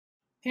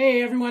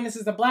Hey everyone, this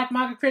is the Black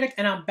Manga Critic,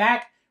 and I'm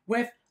back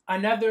with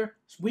another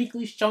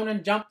weekly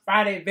Shonen Jump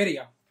Friday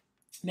video.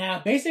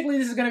 Now, basically,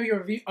 this is going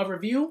to be a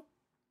review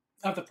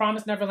of The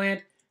Promised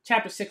Neverland,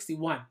 Chapter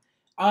 61.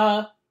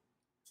 Uh,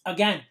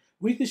 Again,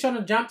 weekly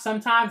Shonen Jump,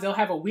 sometimes they'll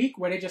have a week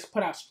where they just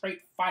put out straight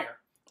fire.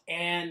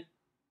 And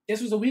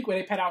this was a week where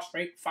they put out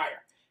straight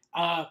fire.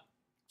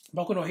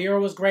 Boku no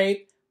Hero was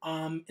great,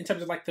 in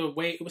terms of like the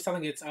way it was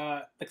telling its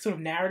like sort of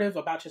narrative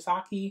about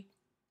Chisaki.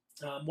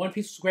 One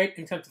Piece was great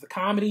in terms of the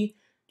comedy.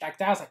 Like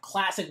that was a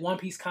classic One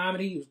Piece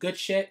comedy. It was good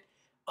shit.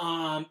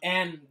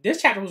 And this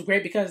chapter was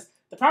great because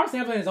the Promised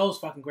Neverland is always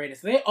fucking great.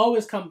 So they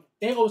always come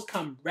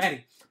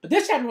ready. But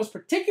this chapter was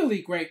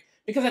particularly great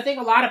because I think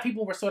a lot of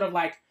people were sort of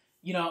like,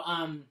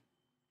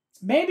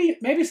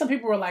 maybe some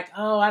people were like,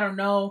 oh, I don't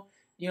know,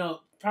 the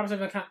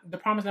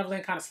Promised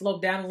Neverland kind of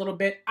slowed down a little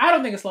bit. I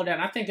don't think it slowed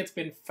down. I think it's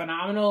been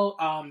phenomenal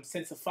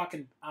since the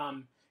fucking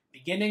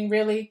beginning,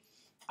 really.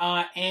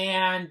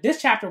 And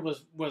this chapter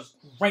was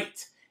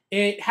great.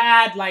 It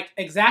had like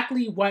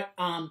exactly what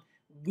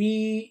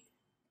we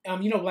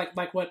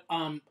like what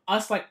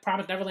us like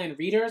Promised Neverland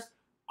readers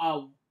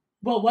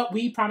what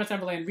we Promised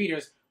Neverland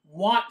readers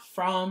want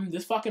from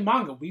this fucking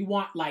manga. We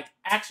want like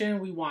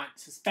action, we want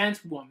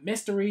suspense, we want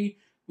mystery,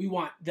 we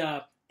want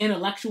the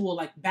intellectual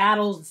like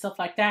battles and stuff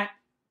like that.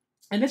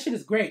 And this shit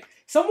is great.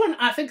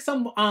 I think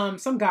some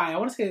guy, I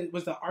want to say it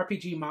was the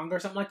RPG manga or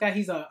something like that.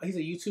 He's a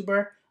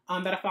YouTuber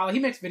that I follow. He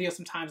makes videos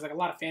sometimes, like a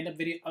lot of fandom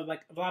video,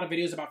 like a lot of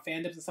videos about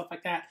fandoms and stuff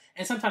like that,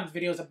 and sometimes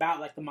videos about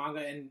like the manga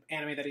and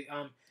anime that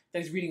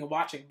he's reading and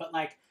watching. But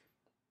like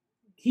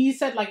he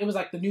said, like it was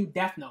like the new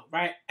Death Note,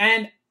 right?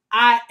 And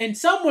in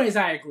some ways,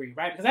 I agree,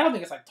 right? Because I don't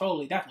think it's like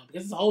totally Death Note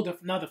because it's a whole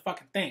another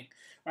fucking thing,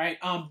 right?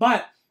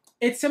 But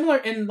it's similar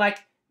in like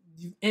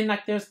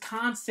there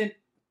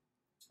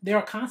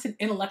are constant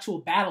intellectual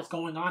battles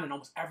going on in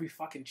almost every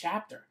fucking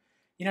chapter.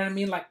 You know what I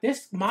mean? Like,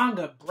 this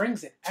manga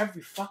brings it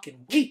every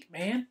fucking week,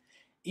 man.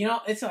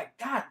 It's like,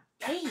 god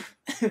damn.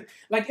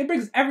 Like, it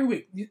brings it every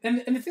week.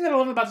 And the thing that I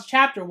love about this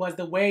chapter was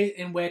the way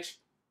in which,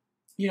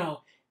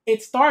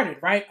 it started,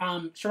 right?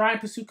 Shirai and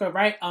Posuka,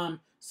 right?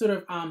 Sort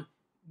of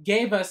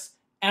gave us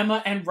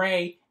Emma and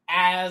Ray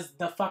as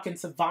the fucking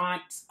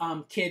savant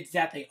kids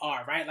that they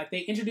are, right? Like, they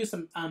introduced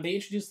them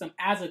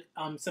as a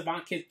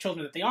savant kid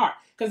children that they are.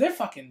 Because they're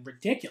fucking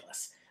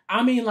ridiculous.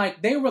 I mean,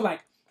 like, they were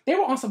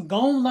on some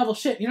Gon level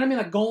shit. You know what I mean?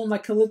 Like Gon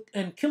like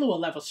and Killua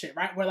level shit,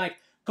 right? Where like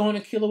Gon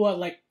and Killua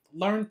like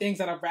learn things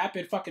at a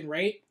rapid fucking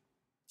rate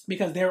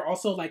because they're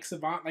also like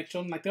savant like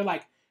children. Like they're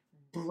like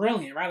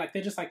brilliant, right? Like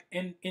they're just like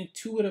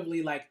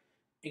intuitively like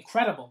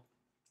incredible.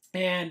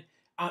 And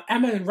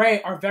Emma and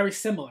Ray are very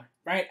similar,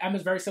 right?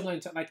 Emma's very similar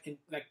to like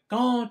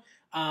Gon,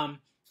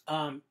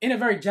 in a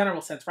very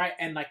general sense, right?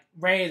 And like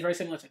Ray is very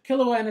similar to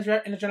Killua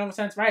in a general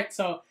sense, right?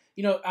 So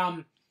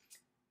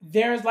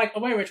there's like a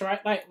way which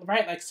like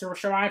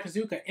Shirai and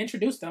Posuka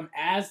introduced them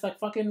as like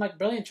fucking like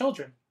brilliant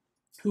children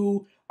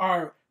who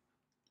are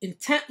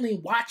intently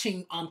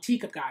watching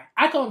Teacup Guy.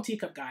 I call him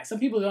Teacup Guy.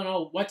 Some people don't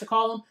know what to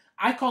call him.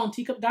 I call him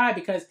Teacup Guy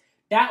because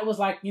that was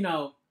like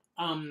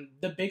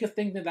the biggest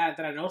thing that I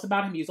noticed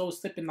about him. He was always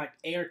sipping like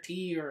ART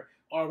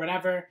or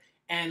whatever,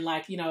 and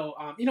like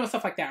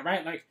stuff like that,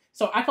 right? Like,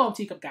 so I call him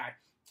Teacup Guy,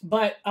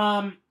 but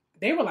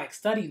they were like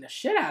studying the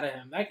shit out of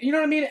him, like, you know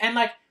what I mean? And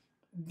like,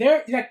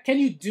 they're like, can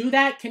you do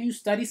that? Can you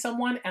study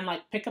someone and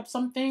like pick up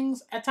some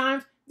things at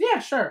times? Yeah,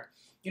 sure.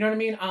 You know what I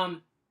mean?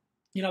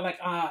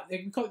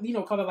 Call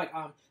it like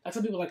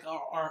some people like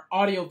are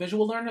audio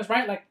visual learners,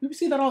 right? Like we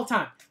see that all the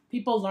time.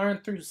 People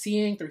learn through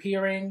seeing, through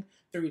hearing,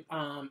 through you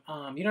know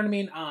what I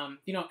mean? And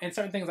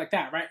certain things like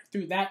that, right?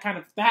 Through that kind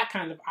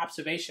of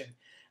observation.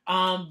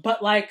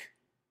 But like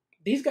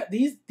these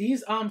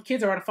kids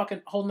are on a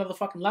fucking whole nother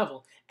fucking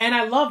level. And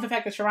I love the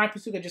fact that Shirai and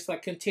Posuka just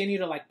like continue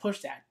to like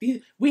push that.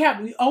 We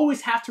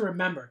always have to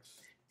remember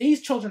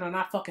these children are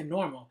not fucking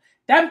normal.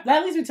 That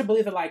leads me to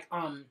believe that like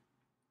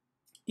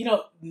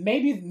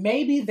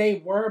maybe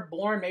they were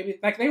born, maybe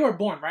like they were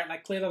born, right?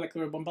 Like clearly like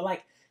they were born, but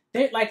like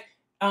they like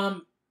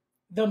like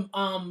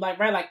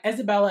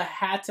Isabella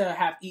had to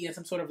have eaten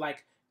some sort of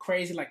like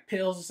crazy like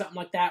pills or something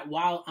like that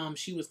while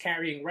she was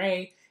carrying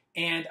Ray,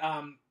 and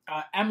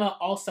Emma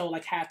also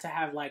like had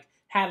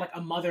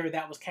a mother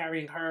that was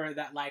carrying her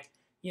that like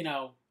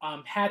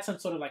had some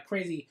sort of like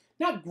crazy,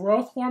 not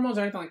growth hormones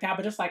or anything like that,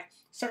 but just like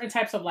certain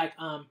types of like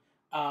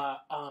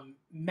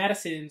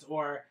medicines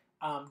or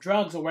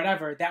drugs or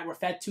whatever that were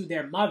fed to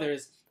their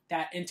mothers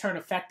that in turn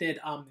affected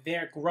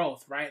their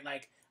growth, right?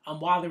 Like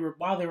while they were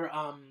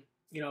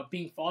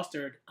being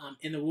fostered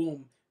in the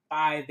womb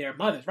by their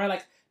mothers, right?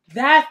 Like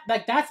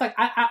that's like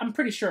I'm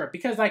pretty sure,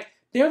 because like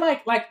they're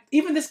like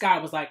even this guy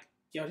was like,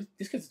 yo,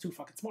 this kid's too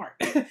fucking smart.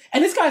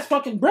 And this guy's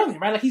fucking brilliant,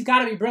 right? Like, he's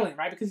got to be brilliant,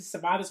 right? Because he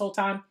survived this whole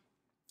time.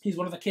 He's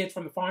one of the kids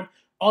from the farm.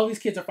 All these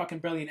kids are fucking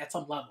brilliant at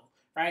some level,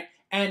 right?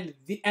 And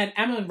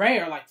Emma and Ray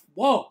are like,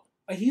 whoa.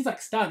 Like, he's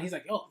like stunned. He's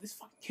like, yo, this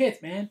fucking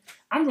kids, man.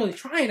 I'm really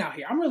trying out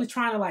here. I'm really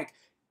trying to like,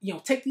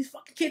 take these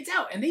fucking kids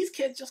out. And these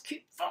kids just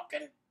keep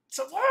fucking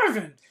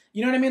surviving.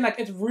 You know what I mean? Like,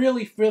 it's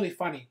really, really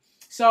funny.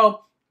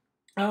 So,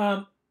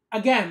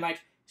 again,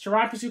 like,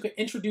 Shirai and Posuka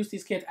introduced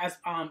these kids as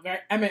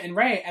Emma and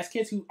Ray as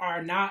kids who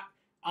are not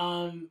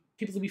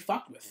people to be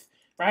fucked with,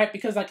 right?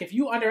 Because like if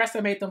you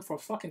underestimate them for a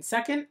fucking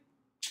second,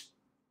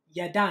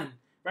 you're done,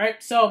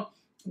 right? So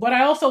what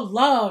I also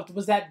loved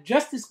was that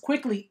just as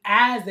quickly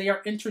as they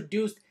are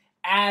introduced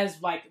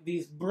as like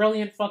these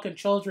brilliant fucking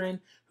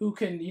children who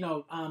can,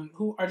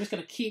 who are just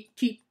gonna keep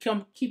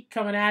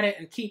coming at it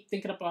and keep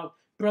thinking about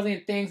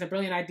brilliant things and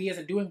brilliant ideas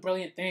and doing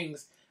brilliant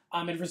things,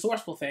 and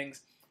resourceful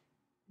things.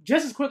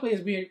 Just as quickly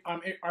as we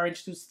are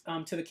introduced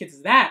to the kids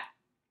as that,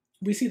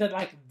 we see that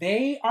like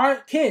they are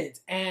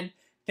kids and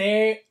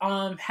they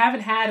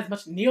haven't had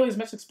nearly as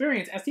much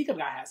experience as Teacup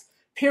Guy has.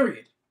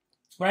 Period.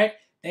 Right?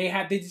 They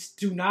just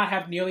do not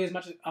have nearly as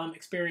much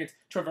experience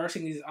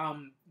traversing these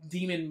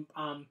demon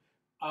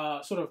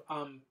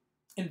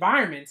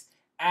environments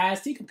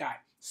as Teacup Guy.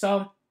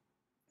 So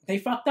they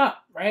fucked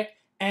up, right?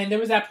 And there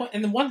was that point,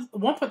 and the one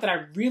point that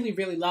I really,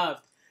 really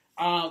loved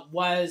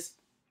was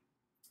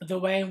the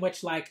way in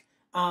which like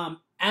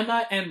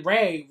Emma and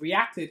Ray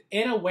reacted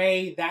in a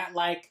way that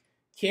like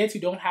kids who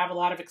don't have a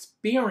lot of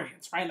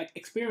experience, right? Like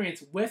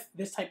experience with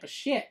this type of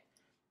shit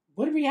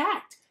would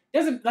react.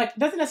 Doesn't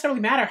necessarily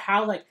matter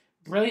how like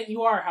brilliant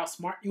you are, or how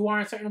smart you are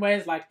in certain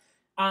ways. Like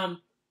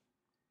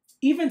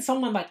even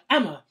someone like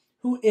Emma,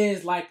 who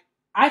is like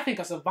I think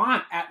a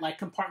savant at like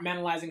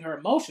compartmentalizing her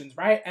emotions,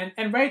 right?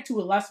 And Ray to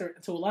a lesser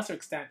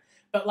extent,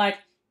 but like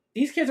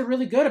these kids are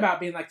really good about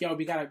being like, yo,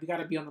 we gotta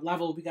be on the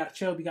level, we gotta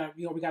chill, we gotta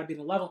be on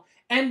the level,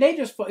 and they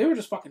were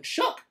just fucking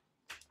shook.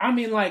 I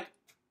mean, like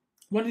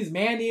one of these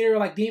man-eater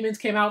like demons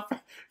came out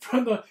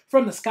from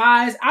the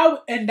skies,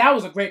 and that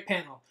was a great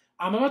panel.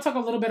 I'm gonna talk a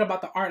little bit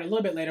about the art a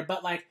little bit later,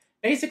 but like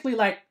basically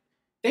like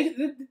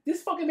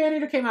this fucking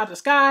man-eater came out of the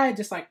sky,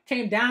 just like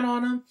came down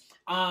on them,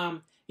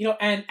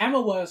 and Emma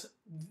was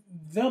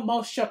the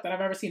most shook that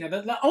I've ever seen her.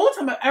 The only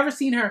time I've ever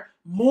seen her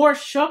more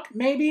shook,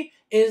 maybe,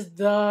 is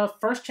the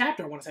first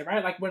chapter, I want to say,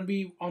 right? Like when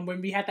we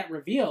had that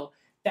reveal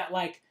that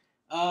like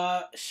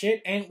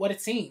shit ain't what it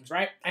seems,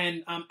 right?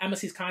 And Emma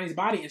sees Connie's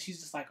body and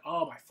she's just like,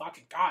 oh my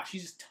fucking god,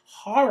 she's just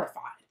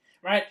horrified,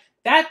 right?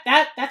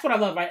 That's what I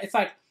love, right? It's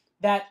like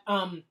that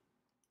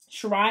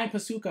Shirai and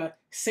Posuka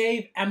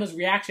save Emma's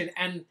reaction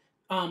and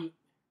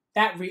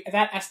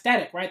that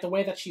aesthetic, right? The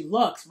way that she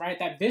looks, right?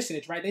 That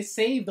visage, right? They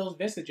save those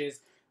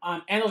visages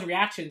and those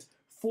reactions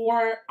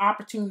for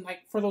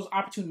those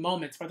opportune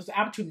moments, for those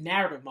opportune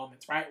narrative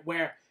moments, right?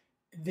 Where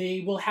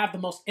they will have the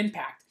most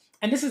impact.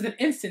 And this is an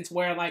instance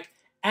where like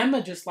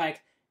Emma just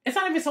like, it's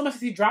not even so much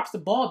as he drops the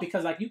ball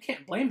because like you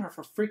can't blame her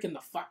for freaking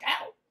the fuck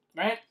out,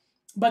 right?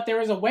 But there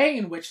is a way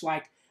in which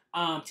like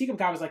Teacup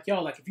Guy was like,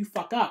 yo, like if you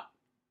fuck up,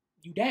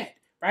 you dead,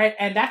 right?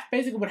 And that's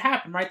basically what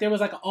happened, right? There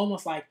was like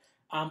almost like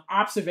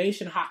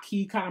observation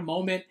hotkey kind of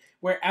moment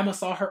where Emma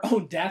saw her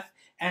own death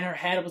and her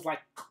head was like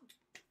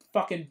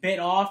fucking bit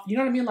off. You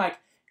know what I mean? Like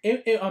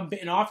it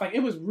bitten off. Like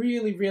it was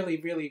really, really,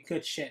 really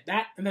good shit.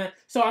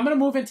 So I'm gonna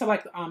move into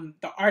like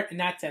the art in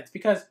that sense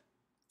because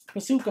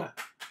Posuka,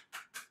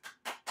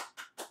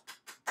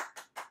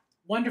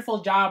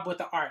 wonderful job with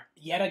the art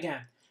yet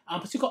again.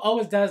 Posuka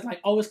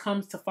always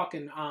comes to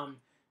fucking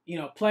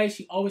play.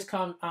 She always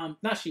comes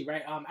not she,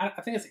 right?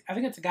 I think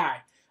it's a guy.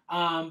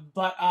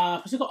 But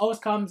Posuka always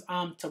comes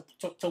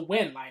to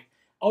win, like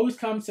always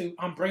comes to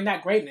bring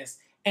that greatness.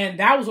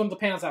 And that was one of the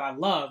panels that I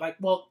love. Like,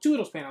 well, two of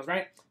those panels,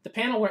 right? The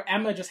panel where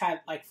Emma just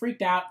had like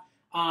freaked out,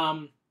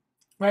 right,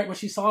 when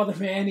she saw the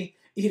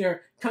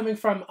man-eater coming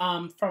from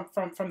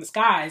the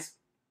skies,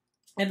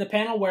 and the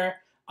panel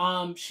where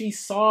she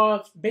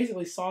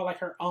basically saw like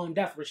her own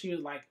death, where she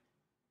was like,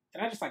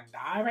 "Did I just like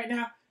die right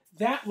now?"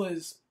 That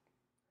was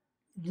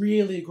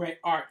really great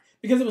art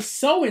because it was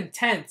so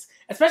intense,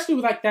 especially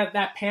with like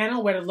that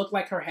panel where it looked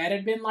like her head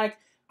had been like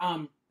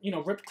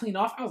ripped clean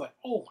off. I was like,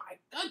 oh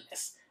my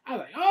goodness. I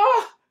was like,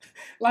 oh,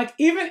 like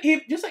even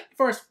if just like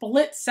for a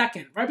split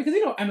second, right? Because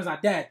Emma's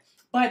not dead,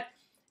 but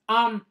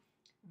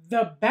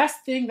the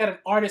best thing that an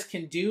artist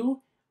can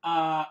do,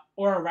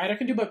 or a writer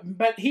can do,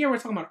 but here we're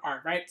talking about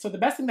art, right? So the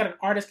best thing that an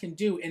artist can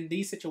do in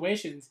these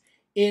situations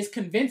is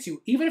convince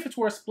you, even if it's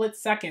for a split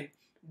second,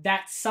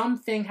 that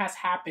something has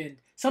happened,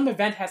 some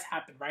event has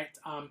happened, right?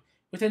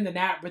 Within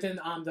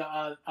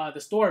the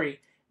story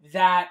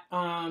that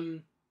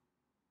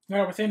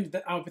within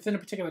a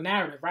particular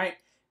narrative, right?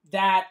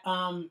 That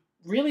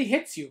really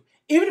hits you,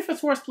 even if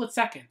it's for a split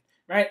second,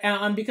 right?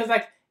 Because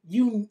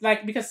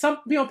because some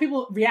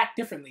people react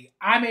differently.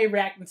 I may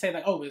react and say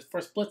like, oh, for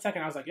a split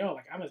second I was like, yo,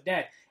 like Emma's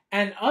dead,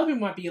 and other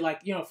people might be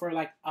like, for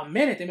like a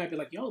minute they might be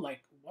like, yo, like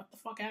what the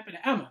fuck happened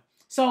to Emma?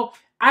 So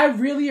I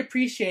really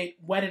appreciate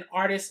when an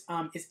artist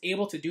is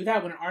able to do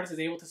that, when an artist is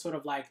able to sort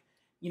of like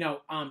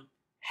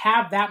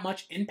have that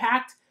much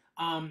impact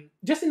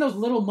just in those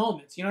little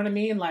moments. You know what I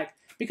mean? Like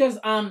because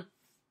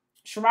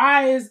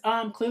Shirai is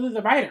clearly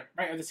the writer,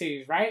 right, of the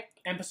series, right?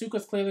 And Posuka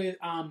is clearly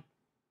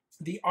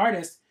the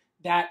artist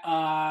that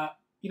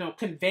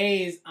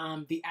conveys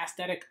the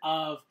aesthetic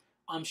of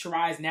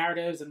Shirai's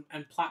narratives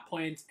and plot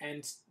points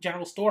and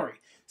general story.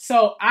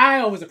 So I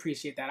always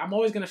appreciate that. I'm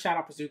always going to shout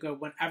out Posuka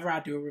whenever I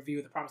do a review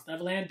of The Promised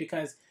Neverland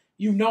because,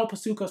 you know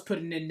Posuka's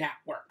putting in that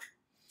work.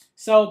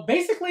 So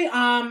basically,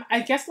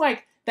 I guess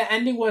like the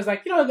ending was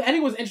like, you know, the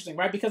ending was interesting,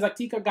 right? Because like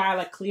Tika guy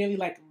like clearly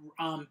like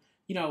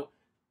you know,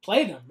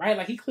 played him, right?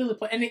 Like he clearly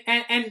played,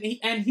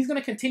 and he's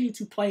gonna continue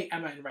to play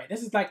Emma and Ray.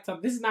 This is like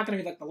this is not gonna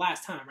be like the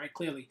last time, right?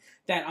 Clearly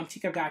that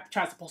Tika guy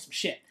tries to pull some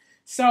shit.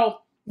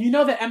 So you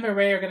know that Emma and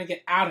Ray are gonna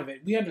get out of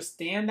it. We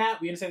understand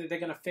that. We understand that they're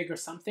gonna figure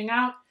something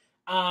out.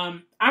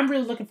 I'm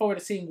really looking forward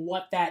to seeing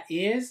what that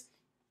is.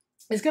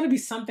 It's gonna be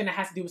something that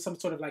has to do with some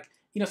sort of like,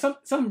 you know,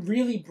 some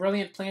really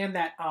brilliant plan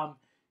that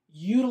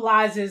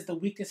utilizes the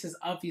weaknesses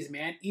of these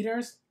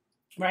man-eaters,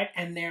 right,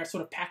 and their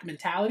sort of pack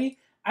mentality.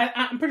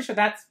 I'm pretty sure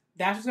that's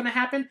what's going to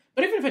happen.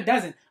 But even if it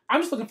doesn't,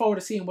 I'm just looking forward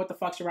to seeing what the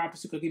fuck Shirai and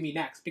Posuka give me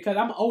next, because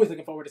I'm always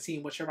looking forward to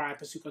seeing what Shirai and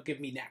Posuka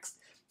give me next.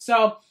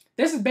 So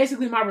this is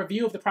basically my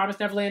review of The Promised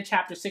Neverland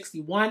Chapter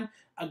 61.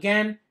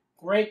 Again,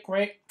 great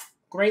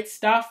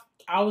stuff.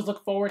 I always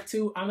look forward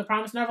to The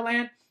Promised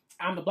Neverland.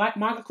 I'm the Black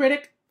Manga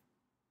Critic,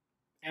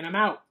 and I'm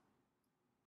out.